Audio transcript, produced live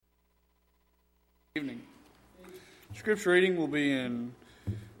Scripture reading will be in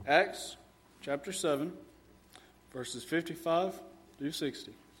Acts chapter 7, verses 55 through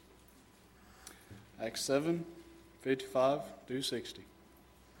 60. Acts 7, 55 through 60.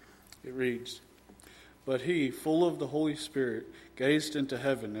 It reads, "But he, full of the Holy Spirit, gazed into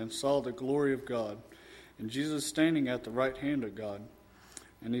heaven and saw the glory of God, and Jesus standing at the right hand of God.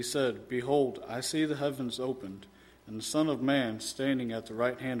 And he said, Behold, I see the heavens opened, and the Son of Man standing at the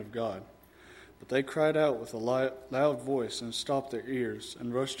right hand of God. But they cried out with a loud voice and stopped their ears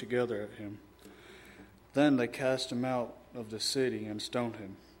and rushed together at him. Then they cast him out of the city and stoned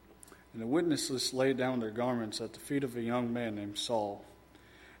him. And the witnesses laid down their garments at the feet of a young man named Saul.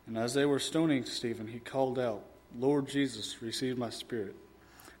 And as they were stoning Stephen, he called out, Lord Jesus, receive my spirit.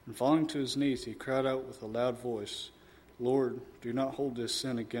 And falling to his knees, he cried out with a loud voice, Lord, do not hold this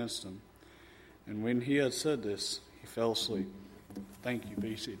sin against them. And when he had said this, he fell asleep." Thank you.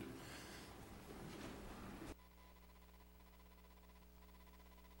 Be seated.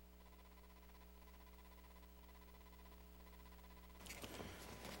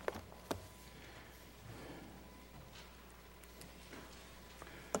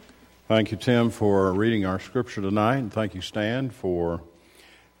 Thank you, Tim, for reading our scripture tonight, and thank you, Stan, for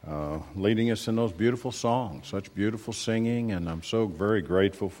leading us in those beautiful songs, such beautiful singing, and I'm so very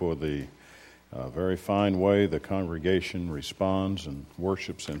grateful for the very fine way the congregation responds and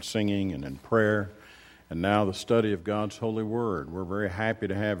worships in singing and in prayer, and now the study of God's holy word. We're very happy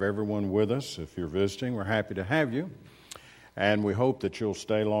to have everyone with us. If you're visiting, we're happy to have you, and we hope that you'll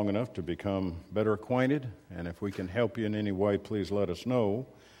stay long enough to become better acquainted, and if we can help you in any way, please let us know.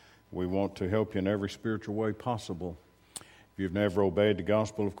 We want to help you in every spiritual way possible. If you've never obeyed the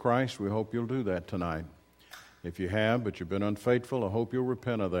gospel of Christ, we hope you'll do that tonight. If you have, but you've been unfaithful, I hope you'll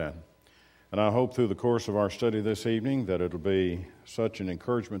repent of that. And I hope through the course of our study this evening that it'll be such an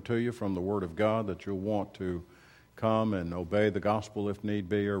encouragement to you from the Word of God that you'll want to come and obey the gospel if need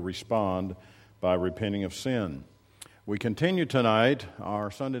be, or respond by repenting of sin. We continue tonight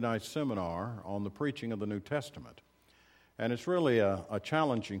our Sunday night seminar on the preaching of the New Testament. And it's really a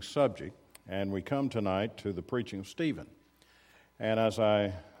challenging subject, and we come tonight to the preaching of Stephen. And as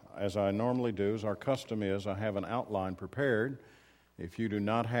I normally do, as our custom is, I have an outline prepared. If you do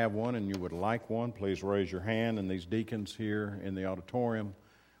not have one and you would like one, please raise your hand, and these deacons here in the auditorium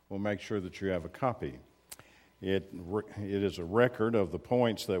will make sure that you have a copy. It is a record of the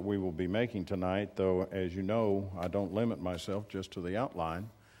points that we will be making tonight, though, as you know, I don't limit myself just to the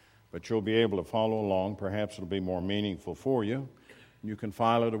outline. But you'll be able to follow along. Perhaps it'll be more meaningful for you. You can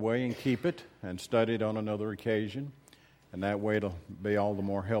file it away and keep it and study it on another occasion. And that way it'll be all the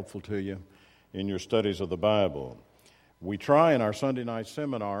more helpful to you in your studies of the Bible. We try in our Sunday night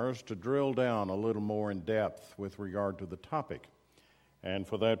seminars to drill down a little more in depth with regard to the topic. And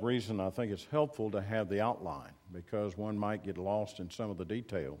for that reason, I think it's helpful to have the outline, because one might get lost in some of the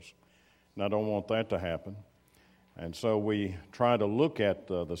details. And I don't want that to happen. And so we try to look at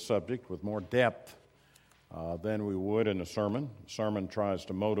the subject with more depth than we would in a sermon. A sermon tries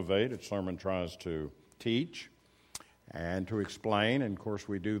to motivate. A sermon tries to teach and to explain. And, of course,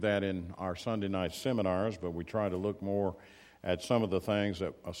 we do that in our Sunday night seminars, but we try to look more at some of the things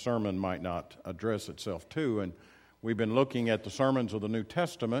that a sermon might not address itself to. And we've been looking at the sermons of the New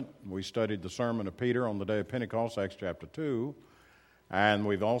Testament. We studied the sermon of Peter on the day of Pentecost, Acts chapter 2. And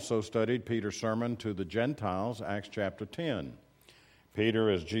we've also studied Peter's sermon to the Gentiles, Acts chapter 10. Peter,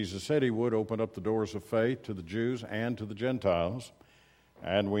 as Jesus said he would, opened up the doors of faith to the Jews and to the Gentiles.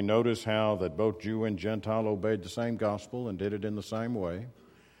 And we notice how that both Jew and Gentile obeyed the same gospel and did it in the same way,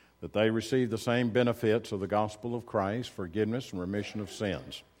 that they received the same benefits of the gospel of Christ, forgiveness and remission of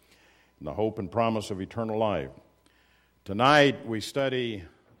sins, and the hope and promise of eternal life. Tonight we study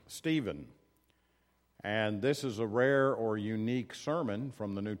Stephen. And this is a rare or unique sermon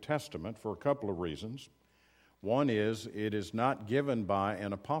from the New Testament for a couple of reasons. One is, it is not given by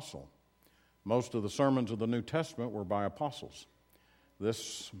an apostle. Most of the sermons of the New Testament were by apostles.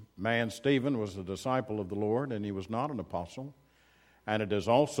 This man, Stephen, was a disciple of the Lord, and he was not an apostle. And it is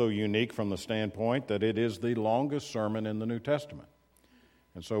also unique from the standpoint that it is the longest sermon in the New Testament.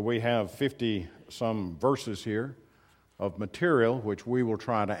 And so we have 50-some verses here of material which we will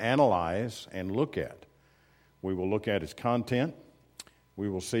try to analyze and look at. We will look at its content. We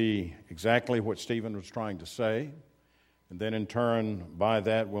will see exactly what Stephen was trying to say. And then in turn, by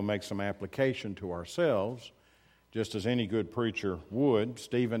that, we'll make some application to ourselves, just as any good preacher would.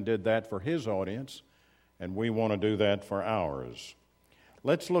 Stephen did that for his audience, and we want to do that for ours.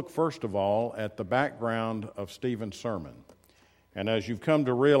 Let's look first of all at the background of Stephen's sermon. And as you've come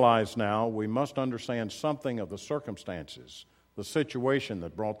to realize now, we must understand something of the circumstances, the situation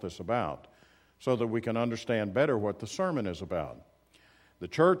that brought this about. so that we can understand better what the sermon is about. The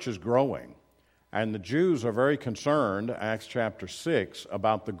church is growing, and the Jews are very concerned, Acts chapter 6,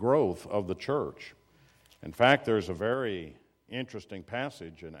 about the growth of the church. In fact, there's a very interesting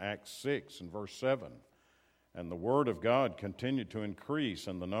passage in Acts 6 and verse 7. And the word of God continued to increase,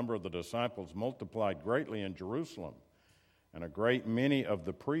 and the number of the disciples multiplied greatly in Jerusalem. And a great many of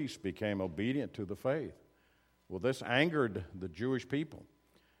the priests became obedient to the faith. Well, this angered the Jewish people.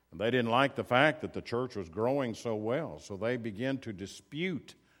 And they didn't like the fact that the church was growing so well, so they began to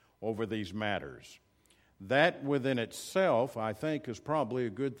dispute over these matters. That within itself, I think, is probably a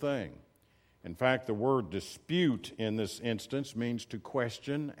good thing. In fact, the word dispute in this instance means to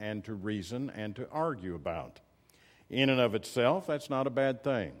question and to reason and to argue about. In and of itself, that's not a bad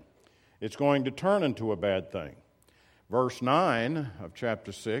thing. It's going to turn into a bad thing. Verse 9 of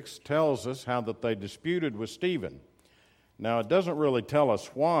chapter 6 tells us how that they disputed with Stephen. Now, it doesn't really tell us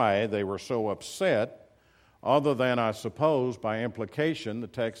why they were so upset, other than, I suppose, by implication, the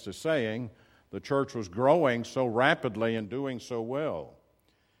text is saying the church was growing so rapidly and doing so well.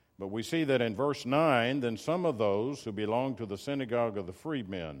 But we see that in verse 9, then some of those who belonged to the synagogue of the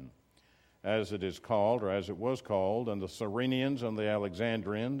freedmen, as it is called, or as it was called, and the Cyrenians and the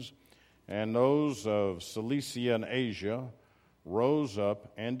Alexandrians, and those of Cilicia and Asia, rose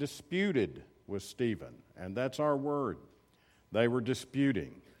up and disputed with Stephen. And that's our word. They were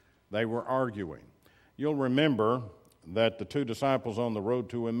disputing. They were arguing. You'll remember that the two disciples on the road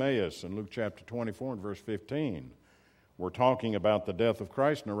to Emmaus in Luke chapter 24 and verse 15 were talking about the death of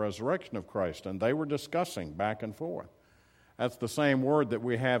Christ and the resurrection of Christ, and they were discussing back and forth. That's the same word that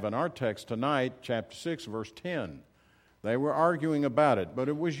we have in our text tonight, chapter 6, verse 10. They were arguing about it, but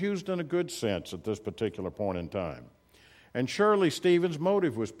it was used in a good sense at this particular point in time. And surely Stephen's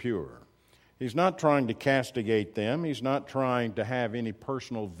motive was pure. He's not trying to castigate them. He's not trying to have any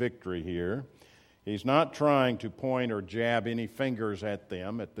personal victory here. He's not trying to point or jab any fingers at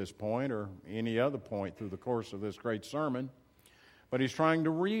them at this point or any other point through the course of this great sermon. But he's trying to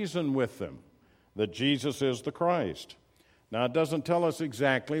reason with them that Jesus is the Christ. Now, it doesn't tell us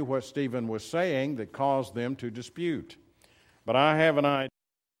exactly what Stephen was saying that caused them to dispute. But I have an idea,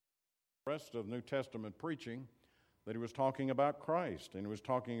 the rest of New Testament preaching, that he was talking about Christ, and he was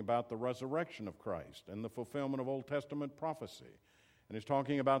talking about the resurrection of Christ and the fulfillment of Old Testament prophecy. And he's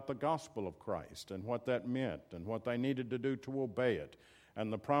talking about the gospel of Christ and what that meant and what they needed to do to obey it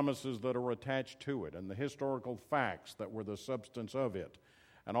and the promises that are attached to it and the historical facts that were the substance of it.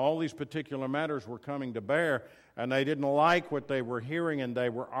 And all these particular matters were coming to bear, and they didn't like what they were hearing, and they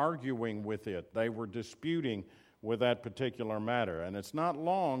were arguing with it. They were disputing with that particular matter. And it's not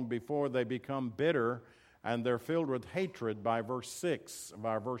long before they become bitter and they're filled with hatred by verse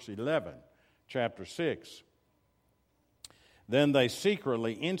 11, chapter 6. Then they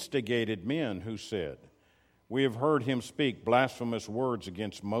secretly instigated men who said, "We have heard him speak blasphemous words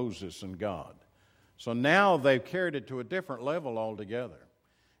against Moses and God." So now they've carried it to a different level altogether.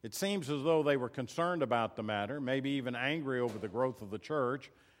 It seems as though they were concerned about the matter, maybe even angry over the growth of the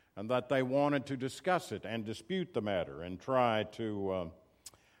church, and that they wanted to discuss it and dispute the matter and try to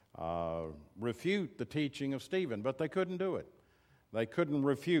refute the teaching of Stephen. But they couldn't do it. They couldn't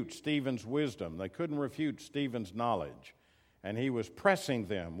refute Stephen's wisdom. They couldn't refute Stephen's knowledge. And he was pressing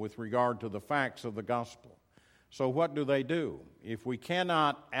them with regard to the facts of the gospel. So what do? If we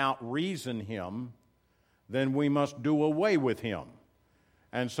cannot out-reason him, then we must do away with him.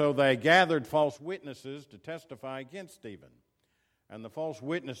 And so they gathered false witnesses to testify against Stephen. And the false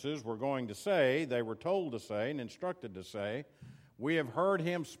witnesses were going to say, they were told to say and instructed to say, "We have heard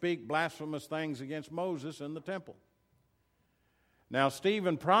him speak blasphemous things against Moses in the temple." Now,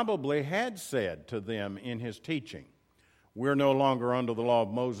 Stephen probably had said to them in his teaching, "We're no longer under the law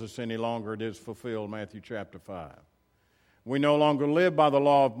of Moses any longer. It is fulfilled," Matthew chapter 5. "We no longer live by the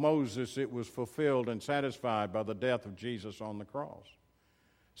law of Moses. It was fulfilled and satisfied by the death of Jesus on the cross."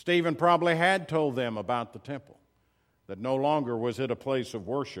 Stephen probably had told them about the temple, that no longer was it a place of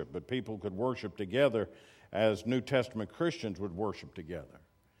worship, but people could worship together as New Testament Christians would worship together.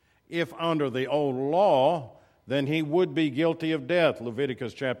 If under the old law, then he would be guilty of death,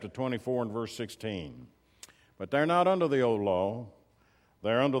 Leviticus chapter 24 and verse 16. But they're not under the old law.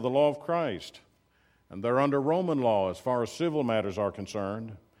 They're under the law of Christ. And they're under Roman law as far as civil matters are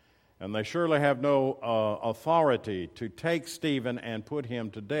concerned. And they surely have no authority to take Stephen and put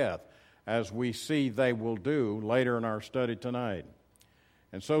him to death, as we see they will do later in our study tonight.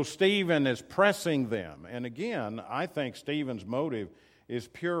 And so Stephen is pressing them. And again, I think Stephen's motive is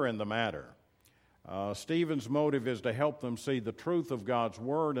pure in the matter. Stephen's motive is to help them see the truth of God's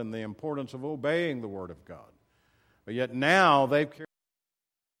Word and the importance of obeying the Word of God. But yet now they've carried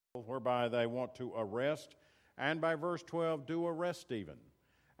whereby they want to arrest, and by verse 12 do arrest Stephen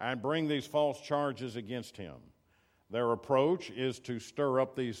and bring these false charges against him. Their approach is to stir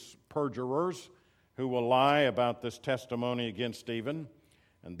up these perjurers who will lie about this testimony against Stephen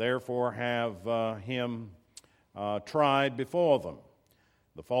and therefore have him tried before them.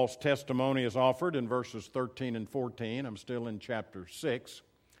 The false testimony is offered in verses 13 and 14. I'm still in chapter 6.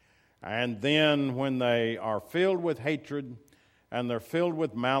 And then when they are filled with hatred and they're filled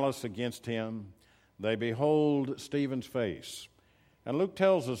with malice against him, they behold Stephen's face. And Luke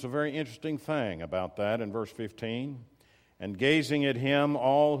tells us a very interesting thing about that in verse 15. And gazing at him,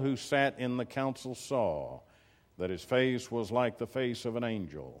 all who sat in the council saw that his face was like the face of an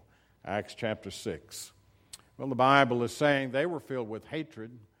angel. Acts chapter 6. Well, the Bible is saying they were filled with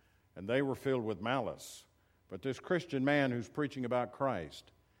hatred and they were filled with malice. But this Christian man who's preaching about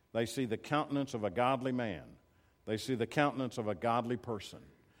Christ, they see the countenance of a godly man. They see the countenance of a godly person.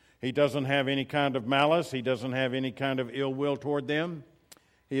 He doesn't have any kind of malice. He doesn't have any kind of ill will toward them.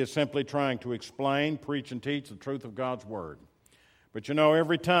 He is simply trying to explain, preach, and teach the truth of God's Word. But you know,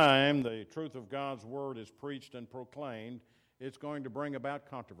 every time the truth of God's Word is preached and proclaimed, it's going to bring about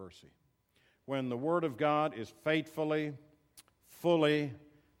controversy. When the Word of God is faithfully, fully,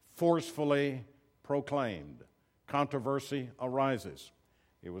 forcefully proclaimed, controversy arises.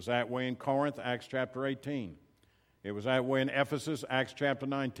 It was that way in Corinth, Acts chapter 18. It was that way in Ephesus, Acts chapter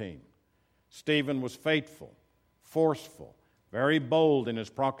 19. Stephen was faithful, forceful, very bold in his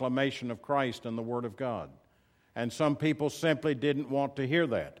proclamation of Christ and the Word of God. And some people simply didn't want to hear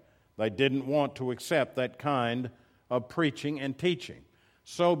that. They didn't want to accept that kind of preaching and teaching.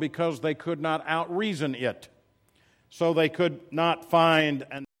 So because they could not out-reason it, so they could not find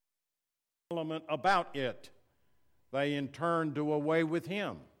an element about it, they in turn do away with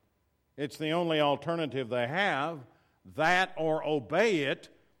him. It's the only alternative they have, that or obey it,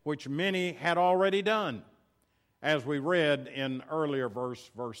 which many had already done. As we read in earlier verse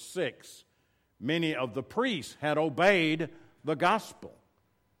 6, many of the priests had obeyed the gospel.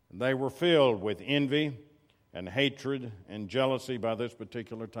 They were filled with envy and hatred and jealousy by this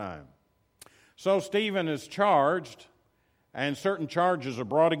particular time. So Stephen is charged, and certain charges are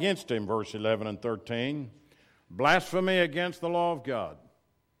brought against him, verse 11 and 13. Blasphemy against the law of God.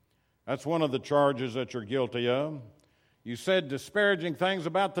 That's one of the charges that you're guilty of. You said disparaging things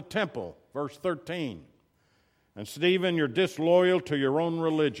about the temple, verse 13. And Stephen, you're disloyal to your own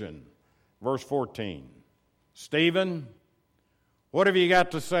religion, verse 14. Stephen, what have you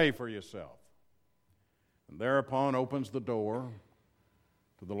got to say for yourself? And thereupon opens the door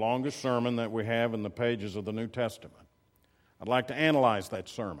to the longest sermon that we have in the pages of the New Testament. I'd like to analyze that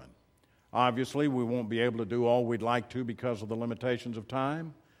sermon. Obviously, we won't be able to do all we'd like to because of the limitations of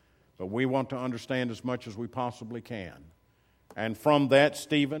time, but we want to understand as much as we possibly can. And from that,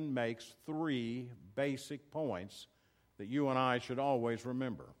 Stephen makes 3 basic points that you and I should always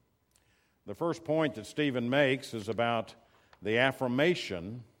remember. The first point that Stephen makes is about the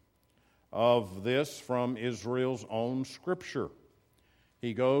affirmation of this from Israel's own Scripture.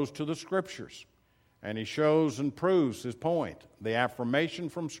 He goes to the Scriptures, and he shows and proves his point, the affirmation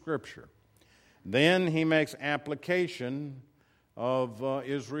from Scripture. Then he makes application of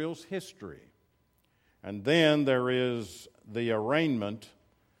Israel's history. And then there is the arraignment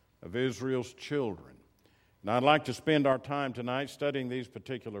of Israel's children. Now, I'd like to spend our time tonight studying these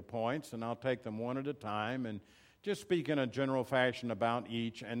particular points, and I'll take them one at a time and just speak in a general fashion about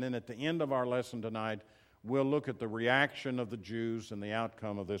each. And then at the end of our lesson tonight, we'll look at the reaction of the Jews and the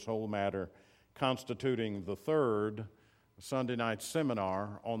outcome of this whole matter, constituting the third Sunday night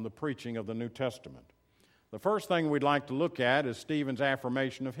seminar on the preaching of the New Testament. The first thing we'd like to look at is Stephen's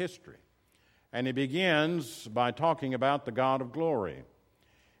affirmation of history. And he begins by talking about the God of glory.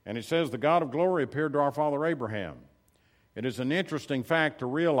 And he says, the God of glory appeared to our father Abraham. It is an interesting fact to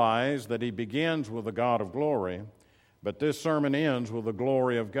realize that he begins with the God of glory, but this sermon ends with the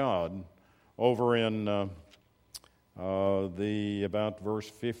glory of God over in about verse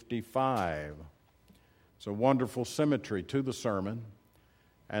 55. It's a wonderful symmetry to the sermon,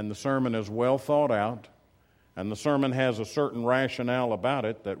 and the sermon is well thought out, and the sermon has a certain rationale about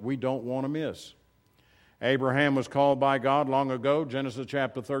it that we don't want to miss. Abraham was called by God long ago, Genesis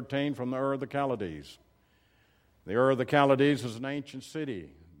chapter 13, from the Ur of the Chaldees. The Ur of the Chaldees is an ancient city.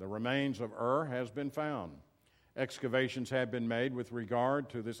 The remains of Ur has been found. Excavations have been made with regard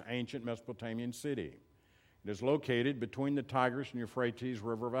to this ancient Mesopotamian city. It is located between the Tigris and Euphrates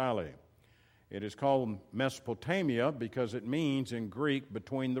River Valley. It is called Mesopotamia because it means in Greek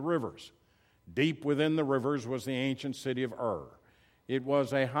between the rivers. Deep within the rivers was the ancient city of Ur. It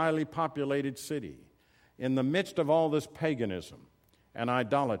was a highly populated city. In the midst of all this paganism and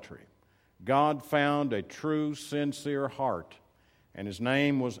idolatry. God found a true, sincere heart, and his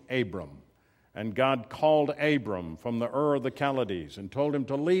name was Abram. And God called Abram from the Ur of the Chaldees and told him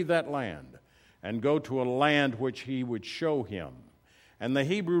to leave that land and go to a land which he would show him. And the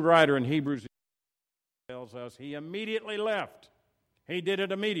Hebrew writer in Hebrews tells us he immediately left. He did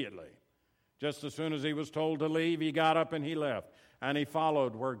it immediately. Just as soon as he was told to leave, he got up and he left. And he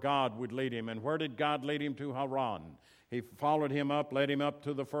followed where God would lead him. And where did God lead him to? Haran. He followed him up, led him up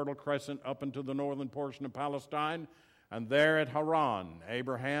to the Fertile Crescent, up into the northern portion of Palestine. And there at Haran,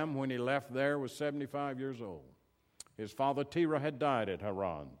 Abraham, when he left there, was 75 years old. His father Terah had died at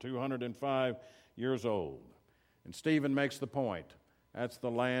Haran, 205 years old. And Stephen makes the point, that's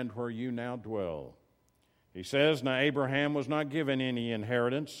the land where you now dwell. He says, now Abraham was not given any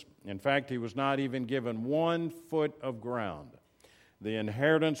inheritance. In fact, he was not even given 1 foot of ground. The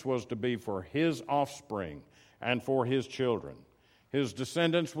inheritance was to be for his offspring and for his children. His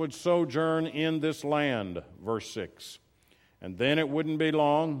descendants would sojourn in this land, verse 6. And then it wouldn't be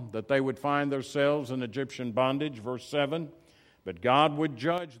long that they would find themselves in Egyptian bondage, verse 7. But God would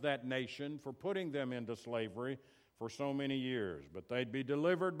judge that nation for putting them into slavery for so many years. But they'd be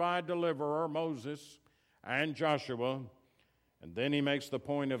delivered by a deliverer, Moses and Joshua. And then he makes the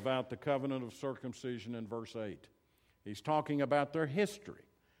point about the covenant of circumcision in verse 8. He's talking about their history.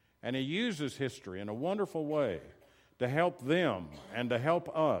 And he uses history in a wonderful way to help them and to help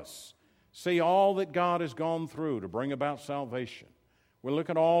us see all that God has gone through to bring about salvation. We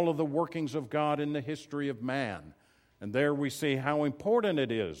look at all of the workings of God in the history of man, and there we see how important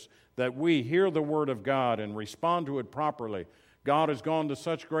it is that we hear the Word of God and respond to it properly. God has gone to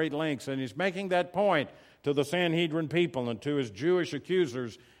such great lengths, and he's making that point to the Sanhedrin people and to his Jewish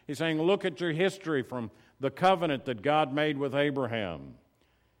accusers. He's saying, look at your history from the covenant that God made with Abraham.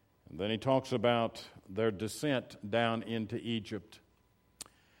 And then he talks about their descent down into Egypt.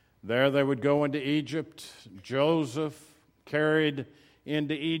 There they would go into Egypt. Joseph carried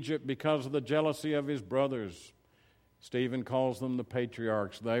into Egypt because of the jealousy of his brothers. Stephen calls them the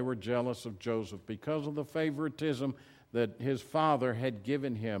patriarchs. They were jealous of Joseph because of the favoritism that his father had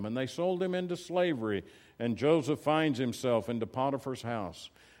given him. And they sold him into slavery. And Joseph finds himself into Potiphar's house.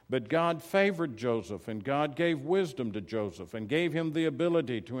 But God favored Joseph, and God gave wisdom to Joseph and gave him the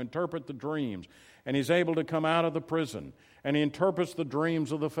ability to interpret the dreams. And he's able to come out of the prison, and he interprets the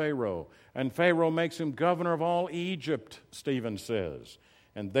dreams of the Pharaoh. And Pharaoh makes him governor of all Egypt, Stephen says.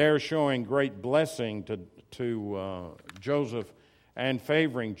 And they're showing great blessing to Joseph and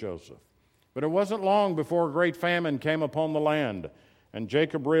favoring Joseph. But it wasn't long before a great famine came upon the land, and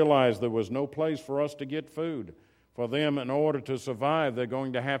Jacob realized there was no place for us to get food. For them, in order to survive, they're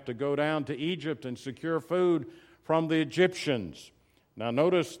going to have to go down to Egypt and secure food from the Egyptians. Now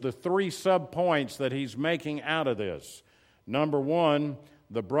notice the 3 sub-points that he's making out of this. Number 1,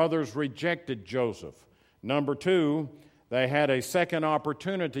 the brothers rejected Joseph. Number 2, they had a second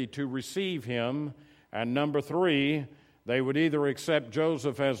opportunity to receive him. And number 3, they would either accept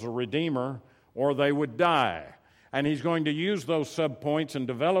Joseph as a redeemer or they would die. And he's going to use those subpoints and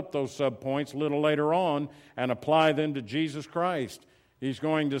develop those subpoints a little later on and apply them to Jesus Christ. He's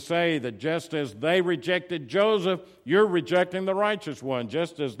going to say that just as they rejected Joseph, you're rejecting the righteous one.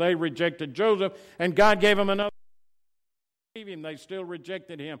 Just as they rejected Joseph, and God gave them another. They still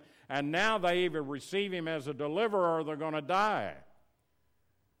rejected him. And now they either receive him as a deliverer or they're going to die.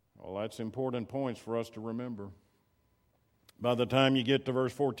 Well, that's important points for us to remember. By the time you get to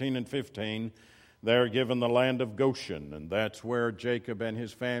verse 14 and 15, they're given the land of Goshen, and that's where Jacob and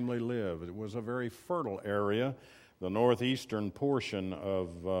his family live. It was a very fertile area, the northeastern portion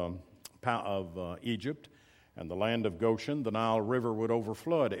of Egypt, and the land of Goshen. The Nile River would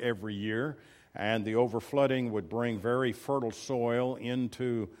overflood every year, and the overflooding would bring very fertile soil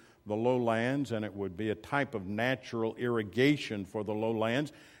into the lowlands, and it would be a type of natural irrigation for the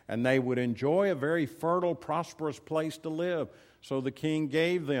lowlands, and they would enjoy a very fertile, prosperous place to live. So the king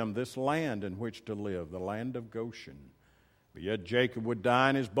gave them this land in which to live, the land of Goshen. But yet Jacob would die,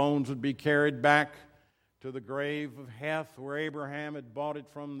 and his bones would be carried back to the grave of Heth, where Abraham had bought it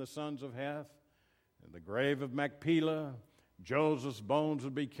from the sons of Heth. And the grave of Machpelah, Joseph's bones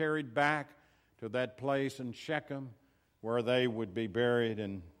would be carried back to that place in Shechem, where they would be buried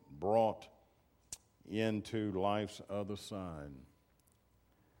and brought into life's other side.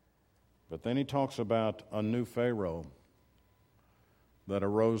 But then he talks about a new Pharaoh that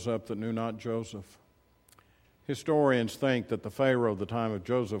arose up that knew not Joseph. Historians think that the Pharaoh of the time of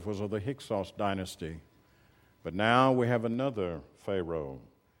Joseph was of the Hyksos dynasty. But now we have another Pharaoh,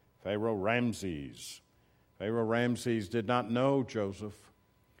 Pharaoh Ramses. Pharaoh Ramses did not know Joseph.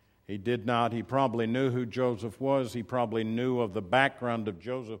 He did not. He probably knew who Joseph was. He probably knew of the background of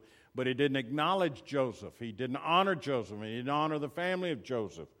Joseph, but he didn't acknowledge Joseph. He didn't honor Joseph. He didn't honor the family of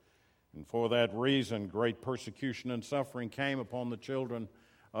Joseph. And for that reason, great persecution and suffering came upon the children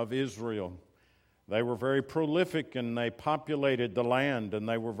of Israel. They were very prolific and they populated the land, and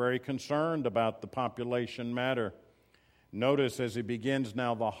they were very concerned about the population matter. Notice as he begins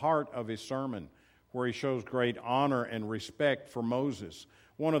now the heart of his sermon, where he shows great honor and respect for Moses.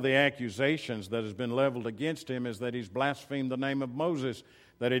 One of the accusations that has been leveled against him is that he's blasphemed the name of Moses,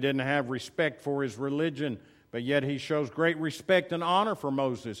 that he didn't have respect for his religion, but yet he shows great respect and honor for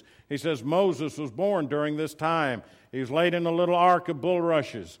Moses. He says Moses was born during this time. He was laid in a little ark of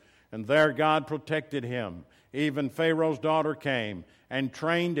bulrushes, and there God protected him. Even Pharaoh's daughter came and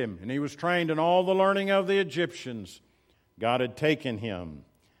trained him, and he was trained in all the learning of the Egyptians. God had taken him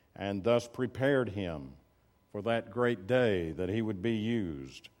and thus prepared him for that great day that he would be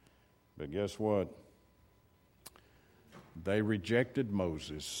used. But guess what? They rejected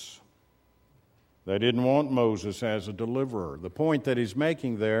Moses. They didn't want Moses as a deliverer. The point that he's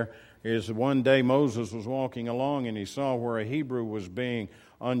making there is one day Moses was walking along and he saw where a Hebrew was being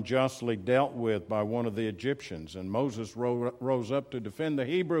unjustly dealt with by one of the Egyptians. And Moses rose up to defend the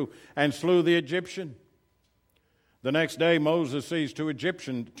Hebrew and slew the Egyptian. The next day, Moses sees two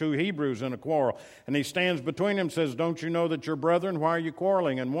Hebrews in a quarrel, and he stands between them and says, "Don't you know that you're brethren? Why are you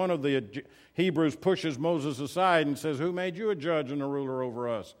quarreling?" And one of the Hebrews pushes Moses aside and says, "Who made you a judge and a ruler over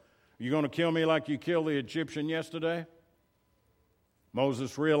us? Are you going to kill me like you killed the Egyptian yesterday?"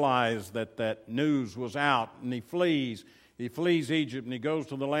 Moses realized that that news was out, and he flees. He flees Egypt, and he goes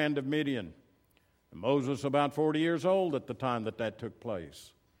to the land of Midian. And Moses was about 40 years old at the time that took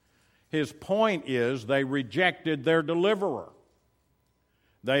place. His point is they rejected their deliverer.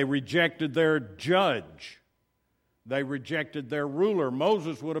 They rejected their judge. They rejected their ruler.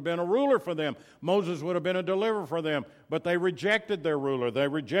 Moses would have been a ruler for them. Moses would have been a deliverer for them. But they rejected their ruler. They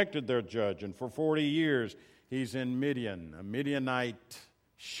rejected their judge. And for 40 years, he's in Midian, a Midianite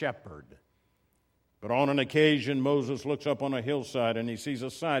shepherd. But on an occasion, Moses looks up on a hillside and he sees a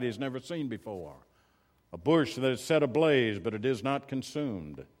sight he's never seen before. A bush that is set ablaze, but it is not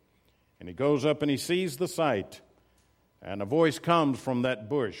consumed. And he goes up and he sees the sight. And a voice comes from that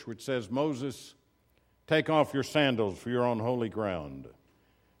bush which says, "Moses, take off your sandals, for you're on holy ground."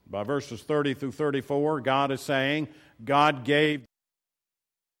 By verses 30 through 34, God is saying God gave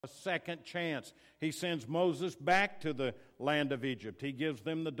a second chance. He sends Moses back to the land of Egypt. He gives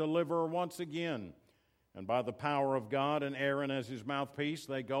them the deliverer once again. And by the power of God and Aaron as his mouthpiece,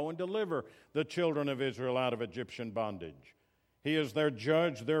 they go and deliver the children of Israel out of Egyptian bondage. He is their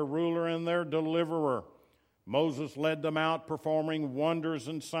judge, their ruler, and their deliverer. Moses led them out, performing wonders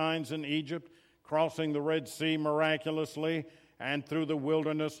and signs in Egypt, crossing the Red Sea miraculously, and through the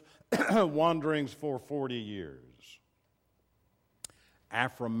wilderness wanderings for 40 years.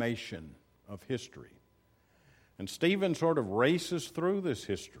 Affirmation of history. And Stephen sort of races through this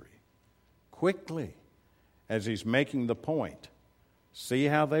history quickly as he's making the point. See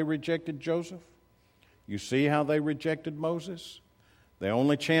how they rejected Joseph? You see how they rejected Moses? The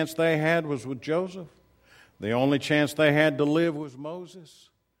only chance they had was with Joseph. The only chance they had to live was Moses.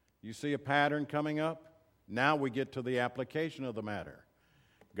 You see a pattern coming up? Now we get to the application of the matter.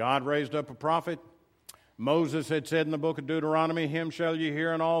 God raised up a prophet. Moses had said in the book of Deuteronomy, "Him shall you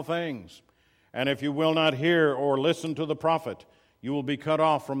hear in all things. And if you will not hear or listen to the prophet, you will be cut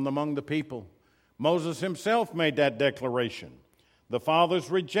off from among the people." Moses himself made that declaration. The fathers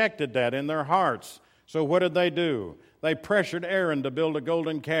rejected that in their hearts. So what did they do? They pressured Aaron to build a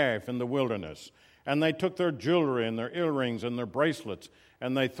golden calf in the wilderness. And they took their jewelry and their earrings and their bracelets,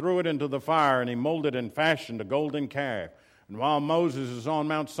 and they threw it into the fire, and he molded and fashioned a golden calf. And while Moses is on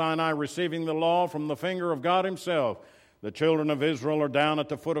Mount Sinai receiving the law from the finger of God himself, the children of Israel are down at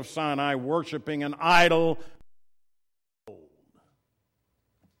the foot of Sinai worshiping an idol.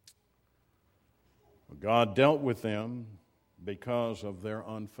 God dealt with them because of their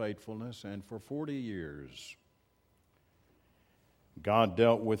unfaithfulness, and for 40 years God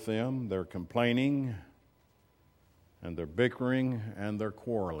dealt with them, their complaining and their bickering and their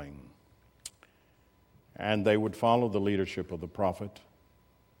quarreling. And they would follow the leadership of the prophet,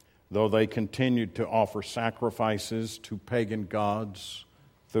 though they continued to offer sacrifices to pagan gods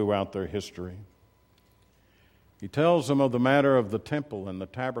throughout their history. He tells them of the matter of the temple and the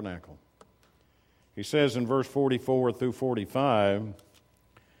tabernacle. He says in verse 44 through 45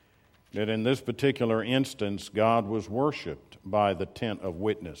 that in this particular instance, God was worshipped by the tent of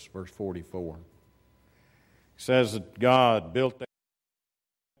witness, verse 44. He says that God built that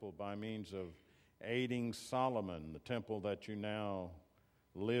temple by means of aiding Solomon, the temple that you now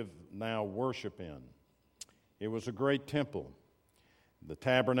now worship in. It was a great temple. The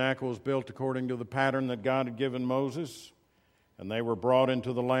tabernacle was built according to the pattern that God had given Moses, and they were brought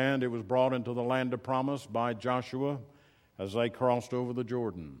into the land. It was brought into the land of promise by Joshua as they crossed over the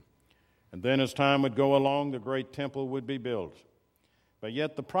Jordan. And then as time would go along, the great temple would be built. But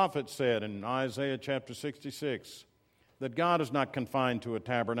yet the prophet said in Isaiah chapter 66 that God is not confined to a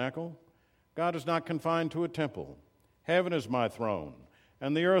tabernacle. God is not confined to a temple. Heaven is my throne,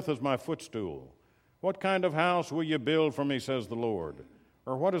 and the earth is my footstool. What kind of house will you build for me, says the Lord?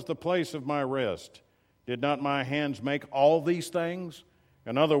 Or what is the place of my rest? Did not my hands make all these things?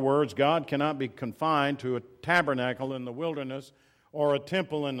 In other words, God cannot be confined to a tabernacle in the wilderness or a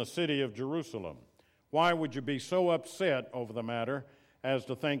temple in the city of Jerusalem. Why would you be so upset over the matter as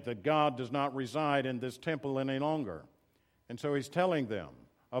to think that God does not reside in this temple any longer? And so he's telling them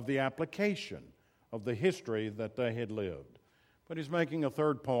of the application of the history that they had lived. But he's making a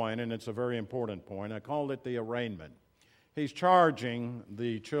third point, and it's a very important point. I called it the arraignment. He's charging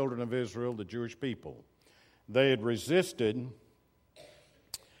the children of Israel, the Jewish people. They had resisted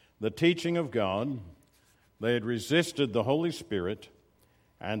the teaching of God. They had resisted the Holy Spirit,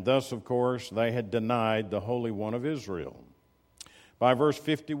 and thus, of course, they had denied the Holy One of Israel. By verse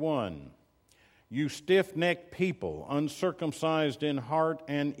 51, you stiff-necked people, uncircumcised in heart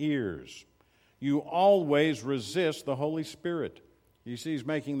and ears, you always resist the Holy Spirit. You see, he's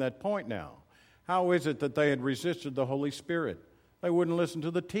making that point now. How is it that they had resisted the Holy Spirit? They wouldn't listen to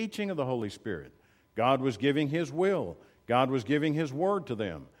the teaching of the Holy Spirit. God was giving His will. God was giving His word to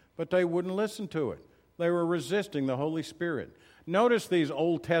them, but they wouldn't listen to it. They were resisting the Holy Spirit. Notice these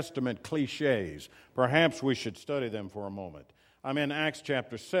Old Testament cliches. Perhaps we should study them for a moment. I'm in Acts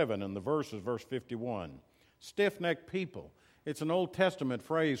chapter 7, and the verse is verse 51. Stiff-necked people. It's an Old Testament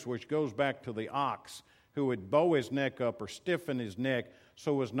phrase which goes back to the ox who would bow his neck up or stiffen his neck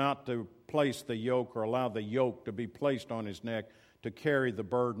so as not to place the yoke or allow the yoke to be placed on his neck to carry the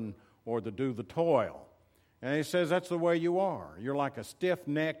burden or to do the toil. And he says that's the way you are. You're like a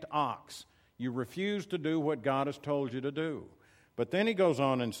stiff-necked ox. You refuse to do what God has told you to do. But then he goes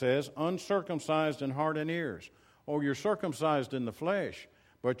on and says, uncircumcised in heart and ears. Oh, you're circumcised in the flesh,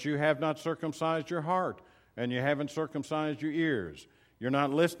 but you have not circumcised your heart, and you haven't circumcised your ears. You're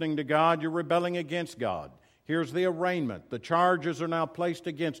not listening to God, you're rebelling against God. Here's the arraignment. The charges are now placed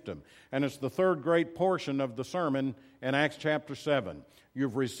against him. And it's the third great portion of the sermon in Acts chapter 7.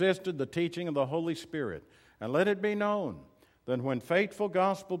 You've resisted the teaching of the Holy Spirit. And let it be known that when faithful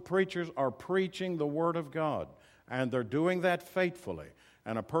gospel preachers are preaching the Word of God, and they're doing that faithfully,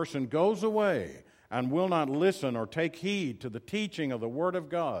 and a person goes away and will not listen or take heed to the teaching of the Word of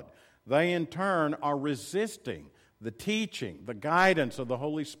God, they in turn are resisting the teaching, the guidance of the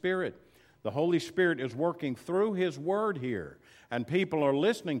Holy Spirit. The Holy Spirit is working through His Word here, and people are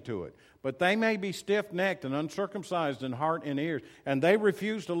listening to it. But they may be stiff-necked and uncircumcised in heart and ears, and they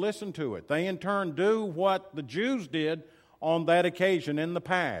refuse to listen to it. They in turn do what the Jews did on that occasion in the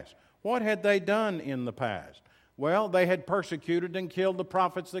past. What had they done in the past? Well, they had persecuted and killed the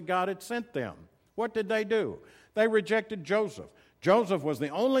prophets that God had sent them. What did they do? They rejected Joseph. Joseph was the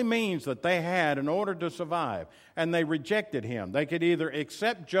only means that they had in order to survive, and they rejected him. They could either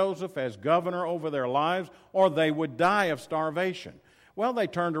accept Joseph as governor over their lives, or they would die of starvation. Well, they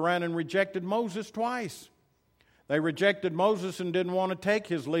turned around and rejected Moses twice. They rejected Moses and didn't want to take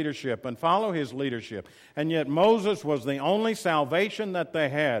his leadership and follow his leadership. And yet Moses was the only salvation that they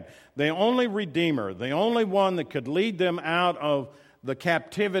had, the only redeemer, the only one that could lead them out of the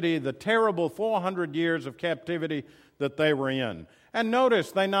captivity, the terrible 400 years of captivity that they were in. And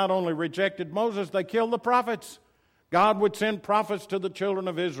notice, they not only rejected Moses, they killed the prophets. God would send prophets to the children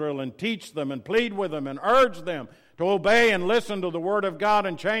of Israel and teach them and plead with them and urge them to obey and listen to the Word of God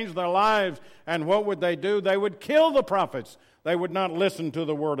and change their lives. And what would they do? They would kill the prophets. They would not listen to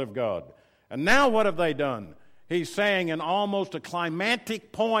the Word of God. And now what have they done? He's saying in almost a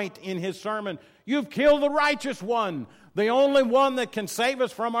climactic point in his sermon, you've killed the righteous one. The only one that can save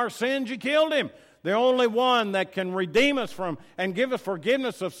us from our sins, you killed him. The only one that can redeem us from and give us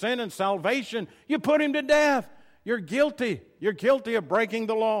forgiveness of sin and salvation, you put him to death. You're guilty. You're guilty of breaking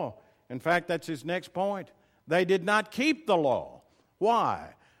the law. In fact, that's his next point. They did not keep the law.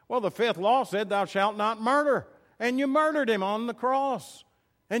 Why? Well, the fifth law said, thou shalt not murder. And you murdered him on the cross.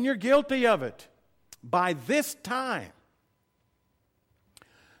 And you're guilty of it. By this time,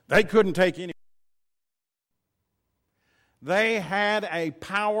 they couldn't take any. They had a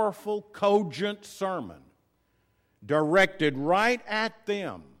powerful, cogent sermon directed right at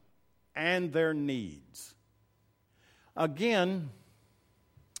them and their needs. Again,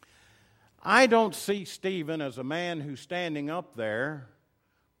 I don't see Stephen as a man who's standing up there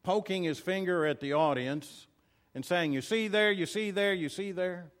poking his finger at the audience and saying, you see there, you see there, you see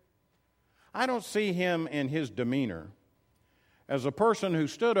there. I don't see him in his demeanor as a person who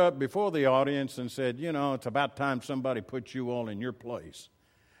stood up before the audience and said, you know, it's about time somebody put you all in your place,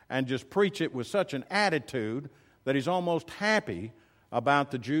 and just preach it with such an attitude that he's almost happy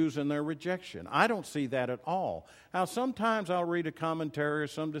about the Jews and their rejection. I don't see that at all. Now, sometimes I'll read a commentary or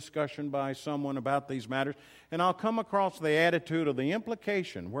some discussion by someone about these matters, and I'll come across the attitude of the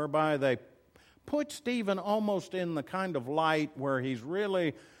implication whereby they put Stephen almost in the kind of light where he's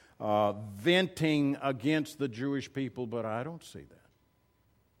really venting against the Jewish people, but I don't see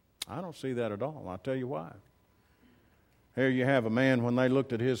that. I don't see that at all. I'll tell you why. Here you have a man, when they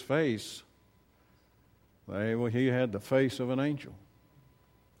looked at his face, he had the face of an angel,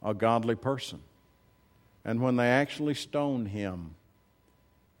 a godly person. And when they actually stoned him,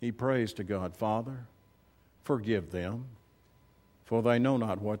 he prays to God, Father, forgive them, for they know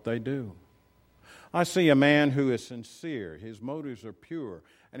not what they do. I see a man who is sincere, his motives are pure,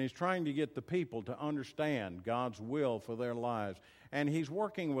 and he's trying to get the people to understand God's will for their lives. And he's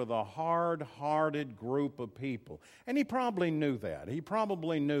working with a hard-hearted group of people. And he probably knew that. He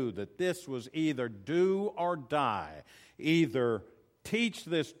probably knew that this was either do or die. Either teach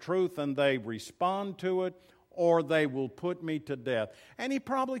this truth and they respond to it, or they will put me to death. And he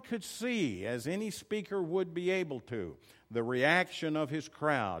probably could see, as any speaker would be able to, the reaction of his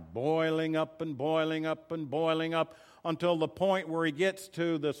crowd, boiling up and boiling up and boiling up until the point where he gets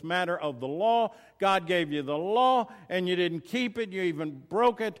to this matter of the law. God gave you the law and you didn't keep it, you even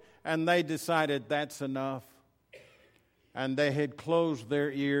broke it, and they decided that's enough. And they had closed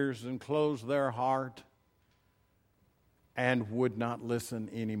their ears and closed their heart and would not listen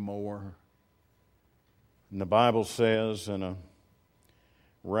anymore. And the Bible says in a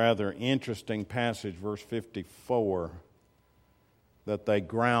rather interesting passage, verse 54, that they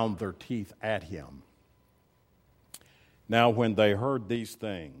ground their teeth at him. Now, when they heard these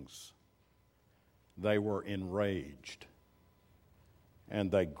things, they were enraged,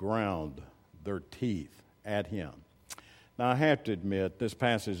 and they ground their teeth at him. Now, I have to admit, this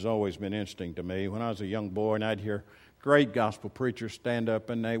passage has always been interesting to me. When I was a young boy and I'd hear great gospel preachers stand up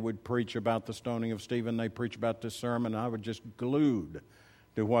and they would preach about the stoning of Stephen, they'd preach about this sermon, and I was just glued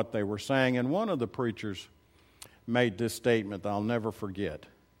to what they were saying. And one of the preachers made this statement that I'll never forget.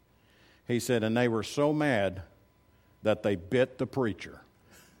 He said, and they were so mad that they bit the preacher.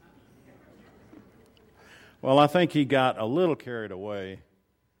 Well, I think he got a little carried away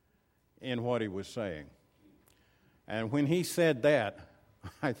in what he was saying. And when he said that,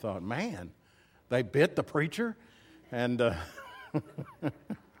 I thought, man, they bit the preacher? And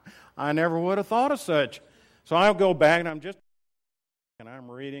I never would have thought of such. So I'll go back, and I'm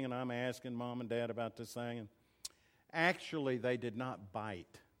reading, and I'm asking Mom and Dad about this thing. And actually, they did not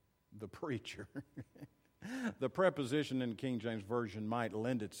bite the preacher. The preposition in the King James Version might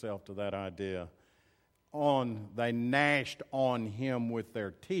lend itself to that idea. They gnashed on him with their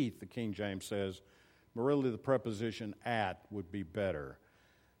teeth, the King James says. But really, the preposition at would be better.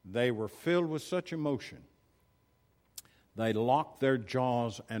 They were filled with such emotion. They locked their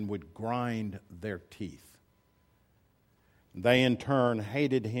jaws and would grind their teeth. They, in turn,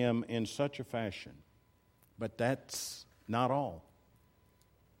 hated him in such a fashion. But that's not all.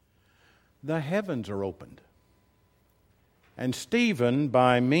 The heavens are opened. And Stephen,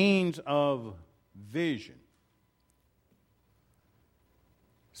 by means of vision,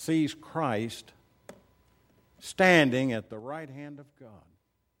 sees Christ standing at the right hand of God.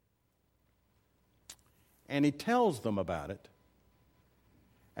 And he tells them about it.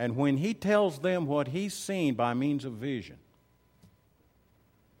 And when he tells them what he's seen by means of vision,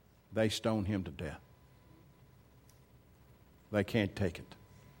 they stone him to death. They can't take it.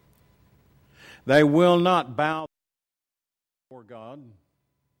 They will not bow before God.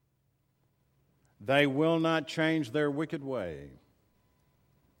 They will not change their wicked way.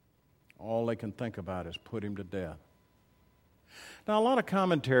 All they can think about is put him to death. Now, a lot of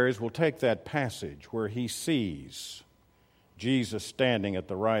commentaries will take that passage where he sees Jesus standing at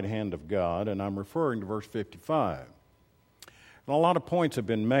the right hand of God, and I'm referring to verse 55. And a lot of points have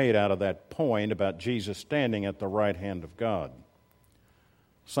been made out of that point about Jesus standing at the right hand of God.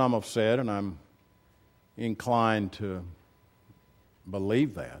 Some have said, and I'm inclined to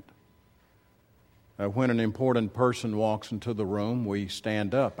believe that when an important person walks into the room, we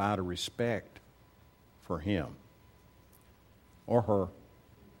stand up out of respect for him or her.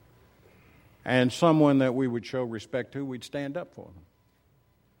 And someone that we would show respect to, we'd stand up for them.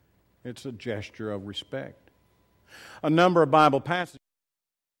 It's a gesture of respect. A number of Bible passages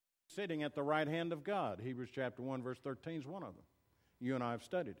sitting at the right hand of God. Hebrews chapter 1, verse 13 is one of them. You and I have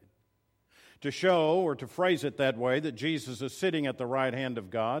studied it. To show, or to phrase it that way, that Jesus is sitting at the right hand of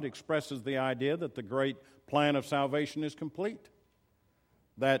God expresses the idea that the great plan of salvation is complete,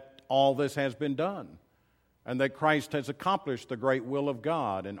 that all this has been done, and that Christ has accomplished the great will of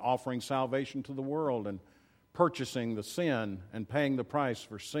God in offering salvation to the world and purchasing the sin and paying the price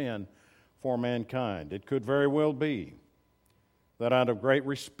for sin for mankind. It could very well be that out of great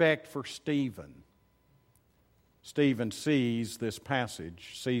respect for Stephen sees this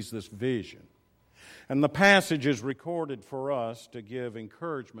passage, sees this vision. And the passage is recorded for us to give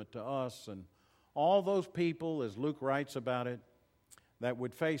encouragement to us and all those people, as Luke writes about it, that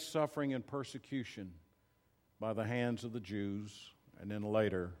would face suffering and persecution by the hands of the Jews and then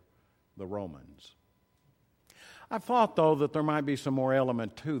later the Romans. I thought, though, that there might be some more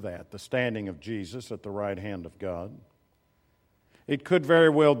element to that, the standing of Jesus at the right hand of God. It could very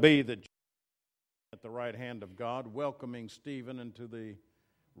well be that Jesus at the right hand of God, welcoming Stephen into the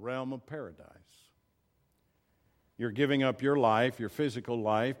realm of paradise. You're giving up your life, your physical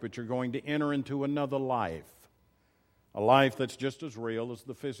life, but you're going to enter into another life, a life that's just as real as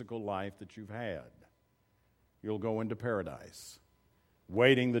the physical life that you've had. You'll go into paradise,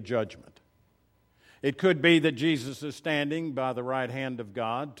 waiting the judgment. It could be that Jesus is standing by the right hand of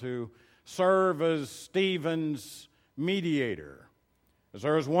God to serve as Stephen's mediator. As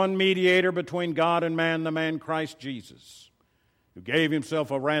there is one mediator between God and man, the man Christ Jesus, who gave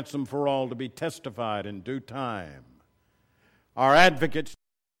himself a ransom for all to be testified in due time. Our advocate,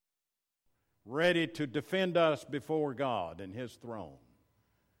 ready to defend us before God and His throne.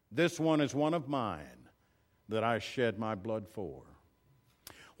 This one is one of mine that I shed my blood for.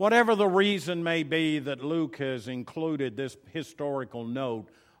 Whatever the reason may be that Luke has included this historical note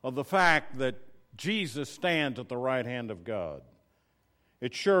of the fact that Jesus stands at the right hand of God,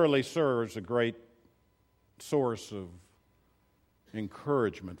 it surely serves a great source of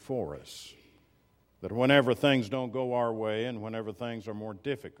encouragement for us. That whenever things don't go our way and whenever things are more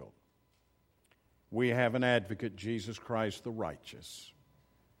difficult, we have an advocate, Jesus Christ the righteous,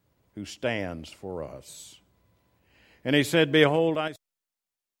 who stands for us. And He said, "Behold, I see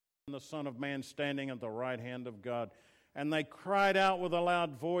the Son of Man standing at the right hand of God." And they cried out with a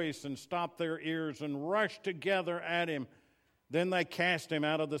loud voice and stopped their ears and rushed together at Him. Then they cast Him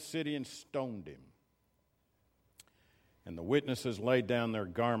out of the city and stoned Him. And the witnesses laid down their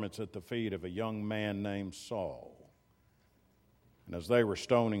garments at the feet of a young man named Saul. And as they were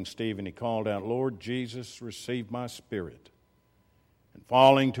stoning Stephen, he called out, "Lord Jesus, receive my spirit." And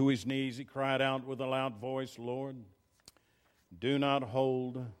falling to his knees, he cried out with a loud voice, "Lord, do not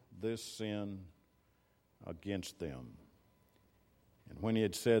hold this sin against them." And when he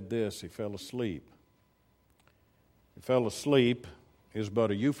had said this, he fell asleep. He fell asleep is but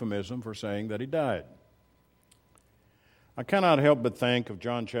a euphemism for saying that he died. I cannot help but think of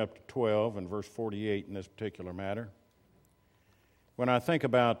John chapter 12 and verse 48 in this particular matter. When I think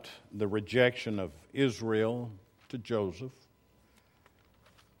about the rejection of Israel to Joseph,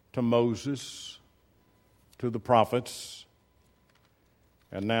 to Moses, to the prophets,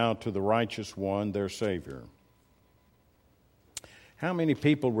 and now to the righteous one, their Savior. How many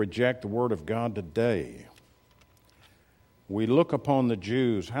people reject the Word of God today? We look upon the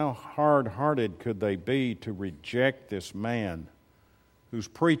Jews. How hard-hearted could they be to reject this man who's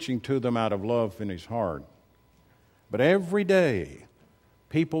preaching to them out of love in his heart? But every day,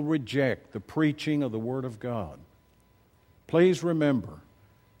 people reject the preaching of the Word of God. Please remember,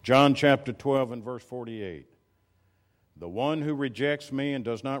 John chapter 12 and verse 48. "The one who rejects me and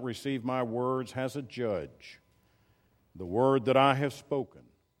does not receive my words has a judge. The word that I have spoken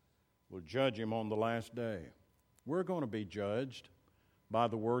will judge him on the last day." We're going to be judged by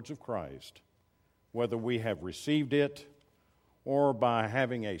the words of Christ, whether we have received it or by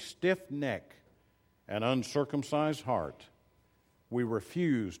having a stiff neck and uncircumcised heart. We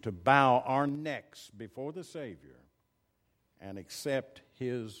refuse to bow our necks before the Savior and accept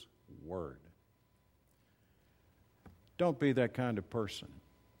His word. Don't be that kind of person.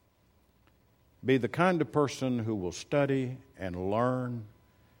 Be the kind of person who will study and learn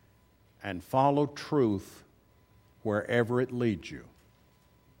and follow truth wherever it leads you.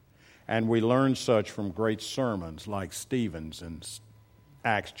 And we learn such from great sermons like Stephen's in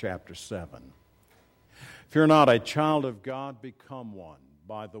Acts chapter 7. If you're not a child of God, become one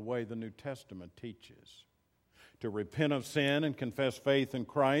by the way the New Testament teaches. To repent of sin and confess faith in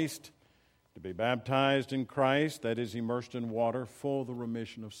Christ, to be baptized in Christ, that is, immersed in water for the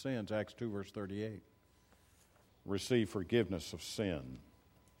remission of sins, Acts 2 verse 38. Receive forgiveness of sin.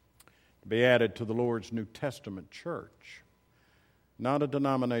 To be added to the Lord's New Testament church, not a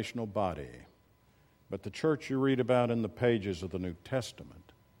denominational body, but the church you read about in the pages of the New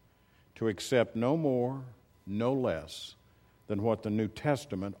Testament, to accept no more, no less than what the New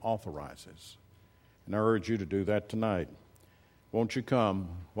Testament authorizes. And I urge you to do that tonight. Won't you come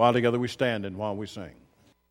while together we stand and while we sing?